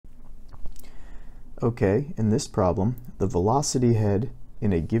Okay, in this problem, the velocity head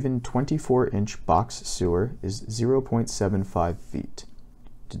in a given 24-inch box sewer is 0.75 feet.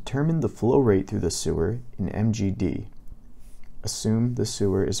 Determine the flow rate through the sewer in MGD. Assume the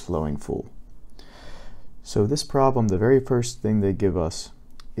sewer is flowing full. So this problem, the very first thing they give us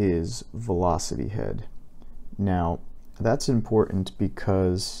is velocity head. Now, that's important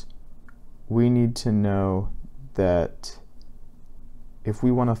because we need to know that if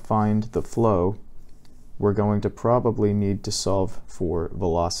we want to find the flow, we're going to probably need to solve for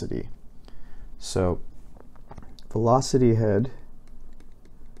velocity. So velocity head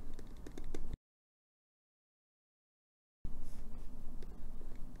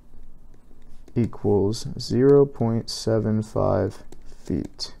equals 0.75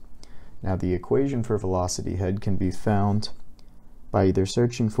 feet. Now the equation for velocity head can be found by either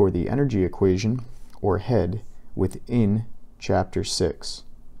searching for the energy equation or head within Chapter 6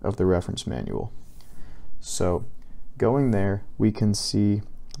 of the reference manual. So going there, we can see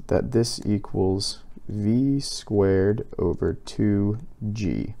that this equals v squared over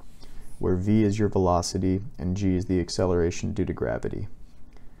 2g, where v is your velocity and g is the acceleration due to gravity.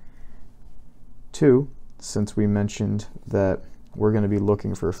 2, since we mentioned that we're going to be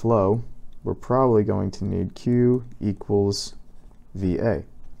looking for flow, we're probably going to need q equals va.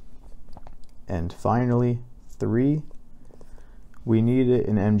 And finally, 3, we need it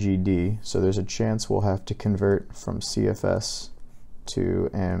in MGD, so there's a chance we'll have to convert from CFS to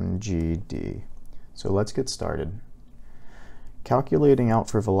MGD. So let's get started. Calculating out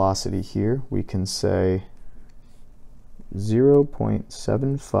for velocity here, we can say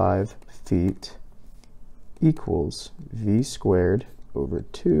 0.75 feet equals v squared over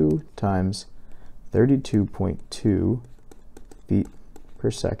 2 times 32.2 feet per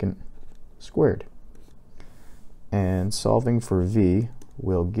second squared. And solving for v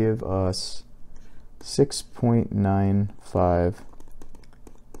will give us 6.95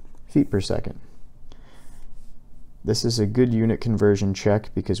 feet per second. This is a good unit conversion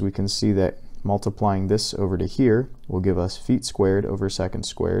check because we can see that multiplying this over to here will give us feet squared over seconds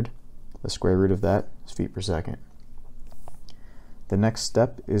squared. The square root of that is feet per second. The next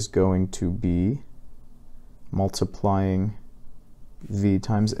step is going to be multiplying v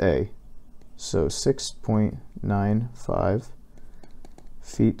times a. So 6.95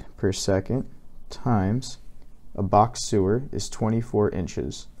 feet per second times a box sewer is 24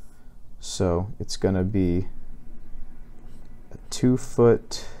 inches. So it's going to be a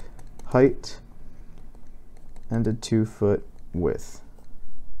 2-foot height and a 2-foot width.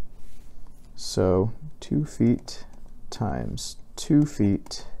 So 2 feet times 2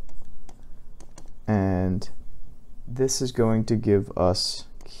 feet, and this is going to give us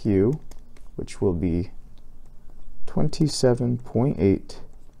Q, which will be 27.8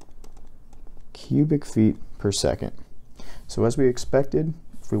 cubic feet per second. So as we expected,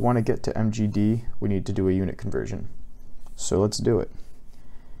 if we want to get to MGD, we need to do a unit conversion. So let's do it.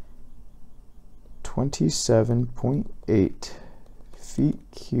 27.8 feet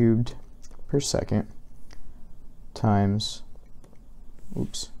cubed per second times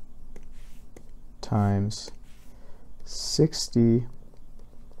 60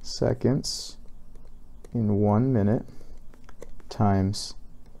 seconds in 1 minute times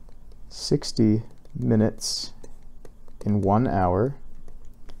 60 minutes in 1 hour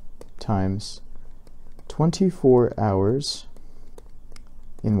times 24 hours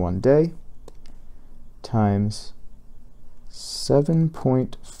in 1 day times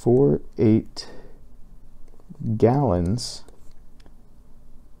 7.48 gallons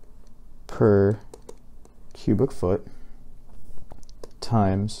per cubic foot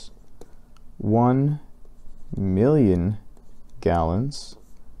times 1 million gallons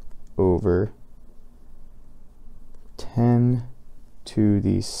over 10 to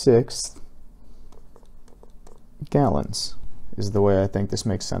the 6th gallons is the way I think this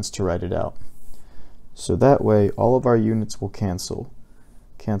makes sense to write it out. So that way all of our units will cancel.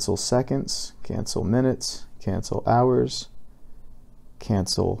 Cancel seconds, cancel minutes, cancel hours,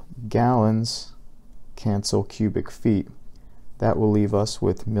 cancel gallons, cancel cubic feet. That will leave us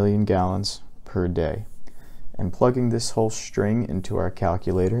with million gallons per day. And plugging this whole string into our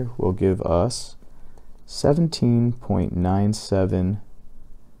calculator will give us 17.97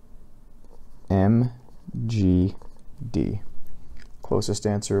 mgd. Closest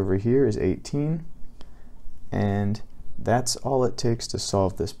answer over here is 18, and that's all it takes to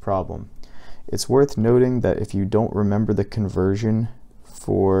solve this problem. It's worth noting that if you don't remember the conversion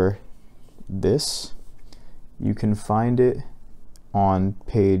for this, you can find it on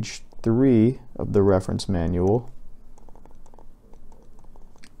page 3 of the reference manual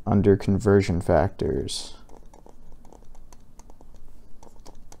under conversion factors.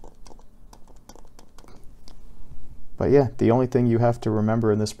 But yeah, the only thing you have to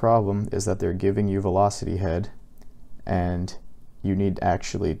remember in this problem is that they're giving you velocity head, and you need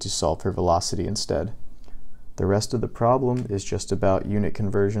actually to solve for velocity instead. The rest of the problem is just about unit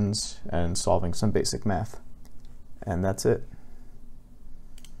conversions and solving some basic math. And that's it.